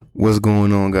What's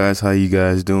going on, guys? How you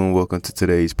guys doing? Welcome to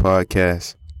today's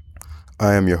podcast.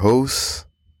 I am your host.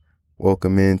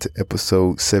 Welcome into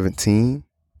episode 17.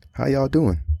 How y'all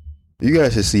doing? You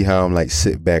guys should see how I'm like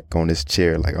sit back on this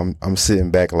chair. Like I'm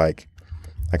sitting back like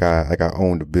I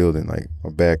own the building. Like my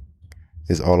back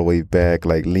is all the way back,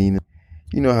 like leaning.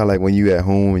 You know how like when you at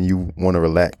home and you want to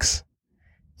relax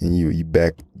and your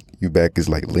back is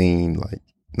like lean, like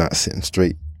not sitting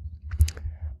straight.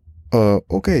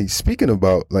 Okay, speaking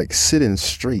about like sitting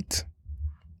straight,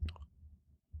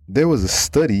 there was a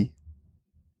study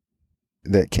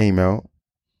that came out.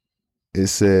 It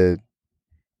said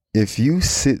if you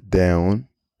sit down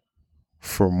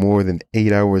for more than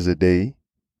 8 hours a day,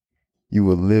 you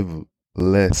will live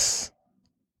less.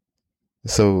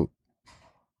 So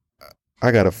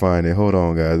I gotta find it. Hold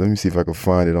on, guys. Let me see if I can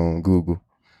find it on Google.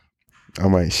 I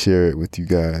might share it with you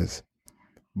guys.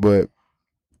 But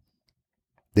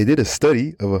they did a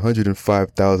study of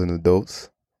 105,000 adults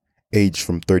aged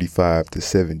from 35 to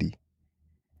 70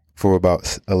 for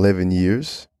about 11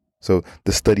 years. So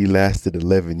the study lasted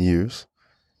 11 years.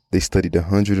 They studied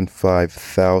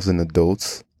 105,000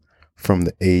 adults from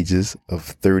the ages of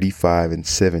 35 and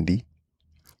 70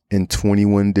 in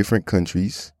 21 different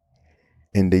countries.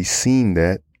 And they seen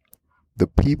that the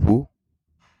people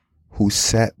who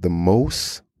sat the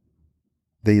most,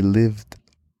 they lived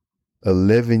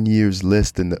 11 years less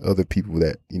than the other people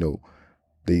that,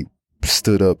 they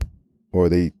stood up or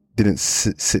they didn't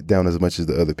sit down as much as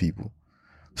the other people.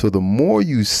 So the more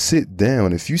you sit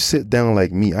down, if you sit down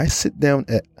like me, I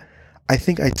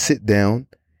think I sit down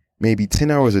maybe 10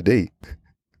 hours a day.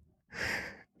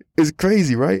 It's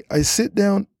crazy, right? I sit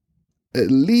down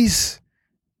at least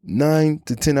 9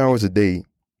 to 10 hours a day.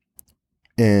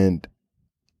 And,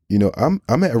 I'm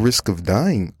at risk of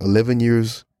dying 11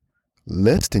 years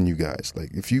less than you guys. Like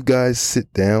if you guys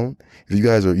sit down, if you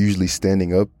guys are usually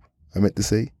standing up, I meant to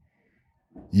say,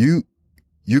 you're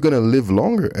going to live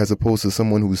longer as opposed to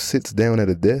someone who sits down at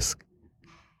a desk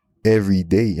every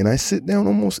day. And I sit down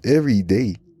almost every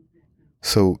day.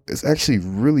 So it's actually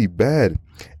really bad.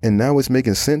 And now it's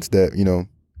making sense that,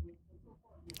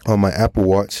 on my Apple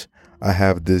Watch, I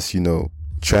have this,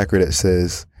 tracker that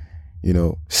says,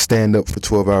 stand up for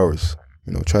 12 hours.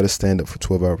 Try to stand up for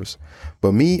 12 hours.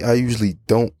 But me, I usually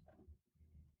don't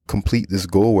complete this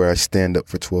goal where I stand up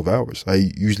for 12 hours.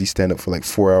 I usually stand up for like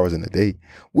 4 hours in a day,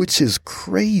 which is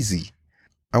crazy.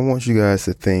 I want you guys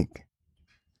to think,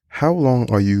 how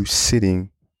long are you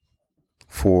sitting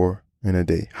for in a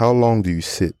day? How long do you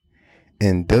sit?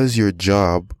 And does your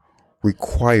job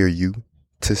require you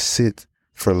to sit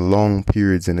for long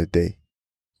periods in a day?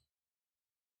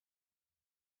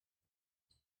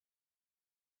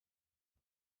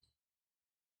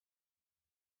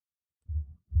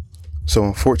 So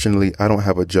unfortunately, I don't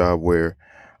have a job where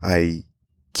I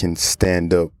can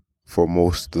stand up for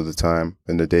most of the time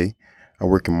in the day. I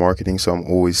work in marketing, so I'm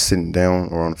always sitting down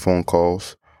or on phone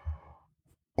calls,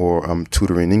 or I'm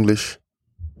tutoring English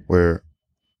where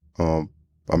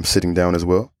I'm sitting down as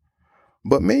well.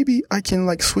 But maybe I can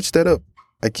like switch that up.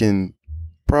 I can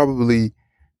probably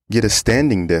get a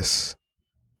standing desk.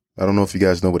 I don't know if you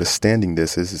guys know what a standing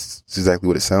desk is. It's exactly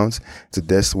what it sounds. It's a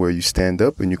desk where you stand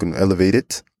up and you can elevate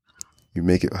it. You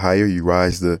make it higher, you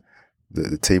rise the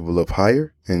table up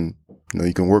higher, and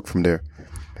you can work from there.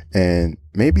 And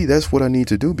maybe that's what I need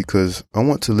to do, because I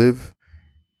want to live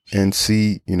and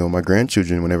see, my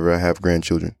grandchildren whenever I have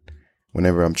grandchildren.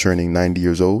 Whenever I'm turning 90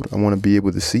 years old, I want to be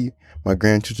able to see my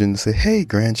grandchildren and say, hey,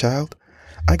 grandchild,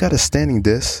 I got a standing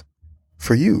desk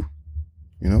for you.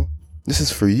 This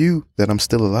is for you that I'm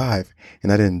still alive and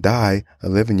I didn't die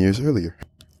 11 years earlier.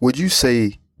 Would you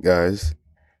say, guys,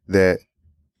 that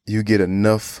you get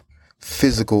enough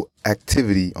physical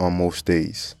activity on most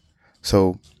days?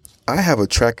 So I have a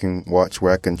tracking watch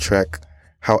where I can track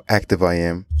how active I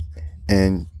am.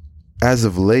 And as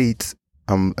of late,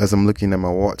 as I'm looking at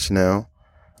my watch now,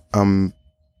 I'm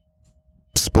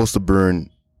supposed to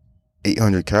burn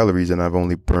 800 calories and I've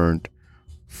only burned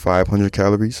 500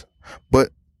 calories. But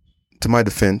to my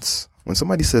defense, when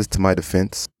somebody says to my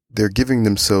defense, they're giving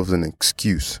themselves an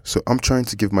excuse. So I'm trying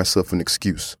to give myself an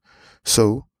excuse.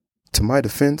 So to my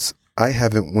defense, I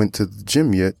haven't went to the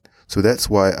gym yet, so that's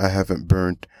why I haven't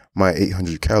burned my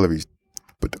 800 calories.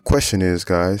 But the question is,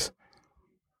 guys,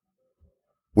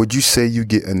 would you say you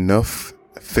get enough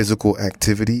physical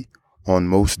activity on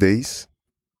most days?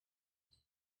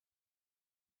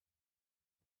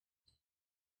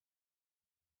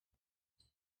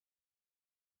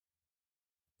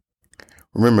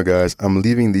 Remember, guys, I'm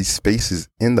leaving these spaces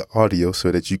in the audio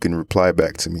so that you can reply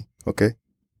back to me, okay?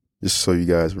 Just so you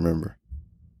guys remember.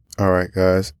 All right,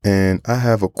 guys. And I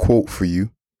have a quote for you.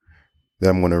 that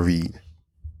I'm going to read.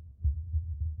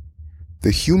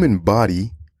 The human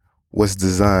body was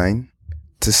designed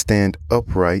to stand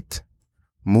upright,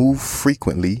 move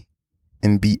frequently,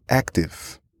 and be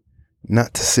active,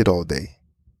 not to sit all day.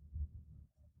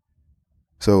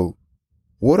 So,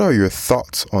 what are your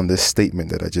thoughts on this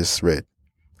statement that I just read?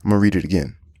 I'm going to read it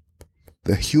again.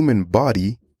 The human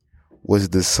body was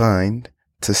designed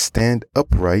to stand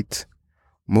upright,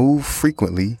 move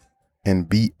frequently, and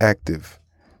be active,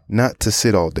 not to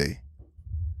sit all day.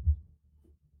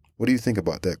 What do you think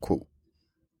about that quote?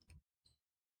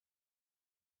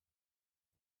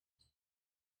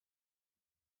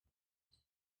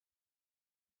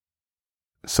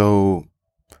 So,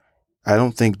 I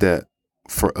don't think that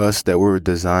for us that we're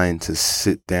designed to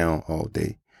sit down all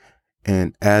day.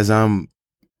 And as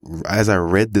I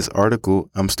read this article,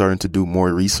 I'm starting to do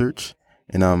more research,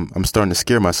 and I'm starting to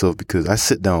scare myself because I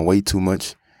sit down way too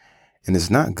much, and it's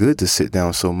not good to sit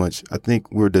down so much. I think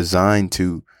we're designed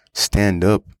to stand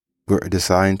up. We're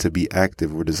designed to be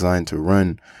active. We're designed to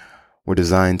run. We're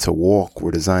designed to walk.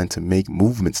 We're designed to make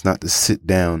movements, not to sit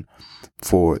down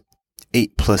for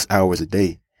 8+ hours a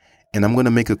day. And I'm going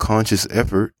to make a conscious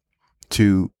effort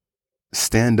to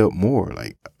stand up more.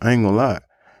 Like, I ain't gonna lie.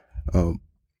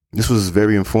 This was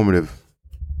very informative,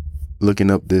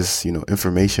 looking up this,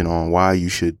 information on why you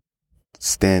should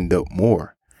stand up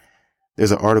more.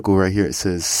 There's an article right here. It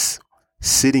says,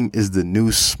 sitting is the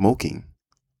new smoking.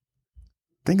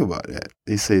 Think about that.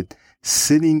 They said,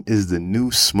 sitting is the new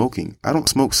smoking. I don't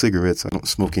smoke cigarettes. I don't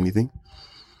smoke anything.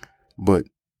 But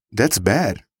that's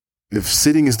bad. If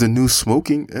sitting is the new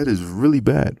smoking, that is really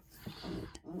bad.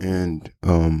 And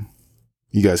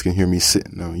you guys can hear me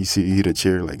sitting now. You hear the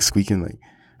chair like squeaking. Like,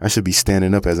 I should be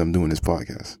standing up as I'm doing this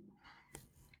podcast.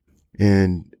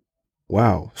 And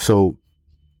wow. So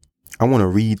I want to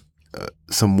read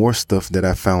some more stuff that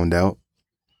I found out.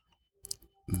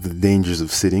 The dangers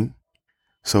of sitting.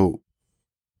 So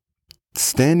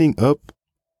standing up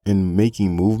and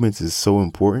making movements is so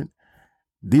important.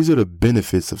 These are the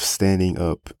benefits of standing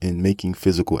up and making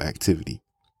physical activity.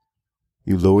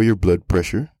 You lower your blood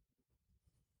pressure.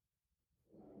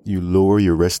 You lower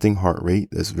your resting heart rate.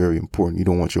 That's very important. You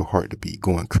don't want your heart to be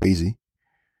going crazy.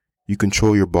 You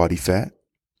control your body fat.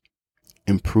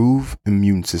 Improve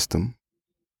immune system.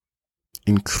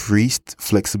 Increased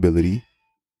flexibility.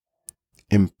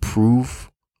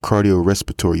 Improve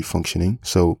cardiorespiratory functioning.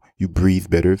 So you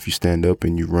breathe better if you stand up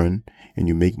and you run and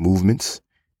you make movements.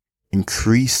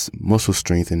 Increase muscle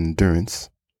strength and endurance.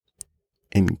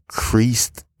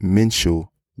 Increased mental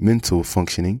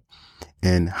functioning.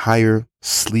 And higher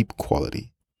sleep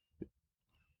quality.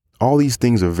 All these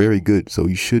things are very good. So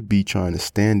you should be trying to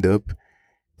stand up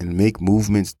and make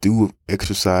movements, do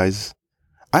exercise.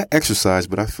 I exercise,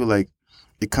 but I feel like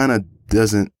it kind of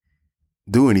doesn't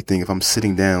do anything if I'm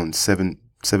sitting down 7+,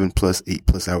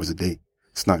 8+ hours a day.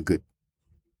 It's not good.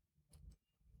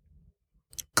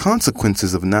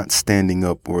 Consequences of not standing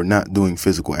up or not doing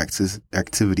physical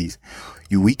activities.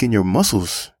 You weaken your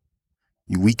muscles.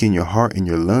 You weaken your heart and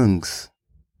your lungs.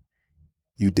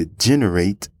 You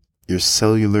degenerate your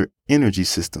cellular energy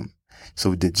system.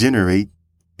 So degenerate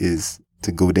is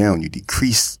to go down. You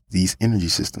decrease these energy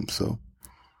systems. So,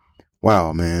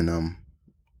 wow, man,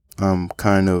 I'm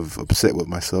kind of upset with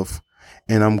myself.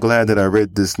 And I'm glad that I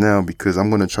read this now because I'm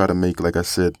going to try to make, like I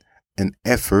said, an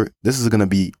effort. This is going to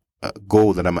be a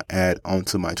goal that I'm going to add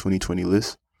onto my 2020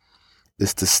 list,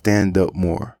 is to stand up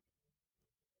more.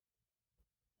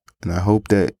 And I hope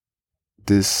that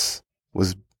this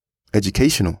was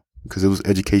educational, because it was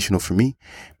educational for me.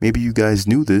 Maybe you guys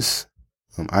knew this.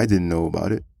 I didn't know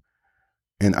about it.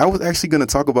 And I was actually going to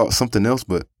talk about something else,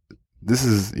 but this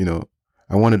is,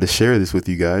 I wanted to share this with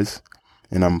you guys.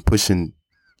 And I'm pushing,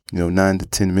 9 to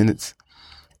 10 minutes.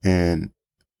 And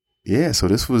yeah, so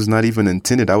this was not even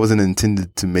intended. I wasn't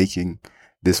intended to making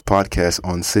this podcast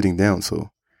on sitting down.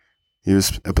 So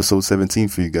here's episode 17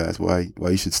 for you guys. Why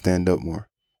you should stand up more.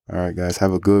 All right, guys,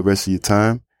 have a good rest of your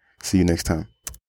time. See you next time.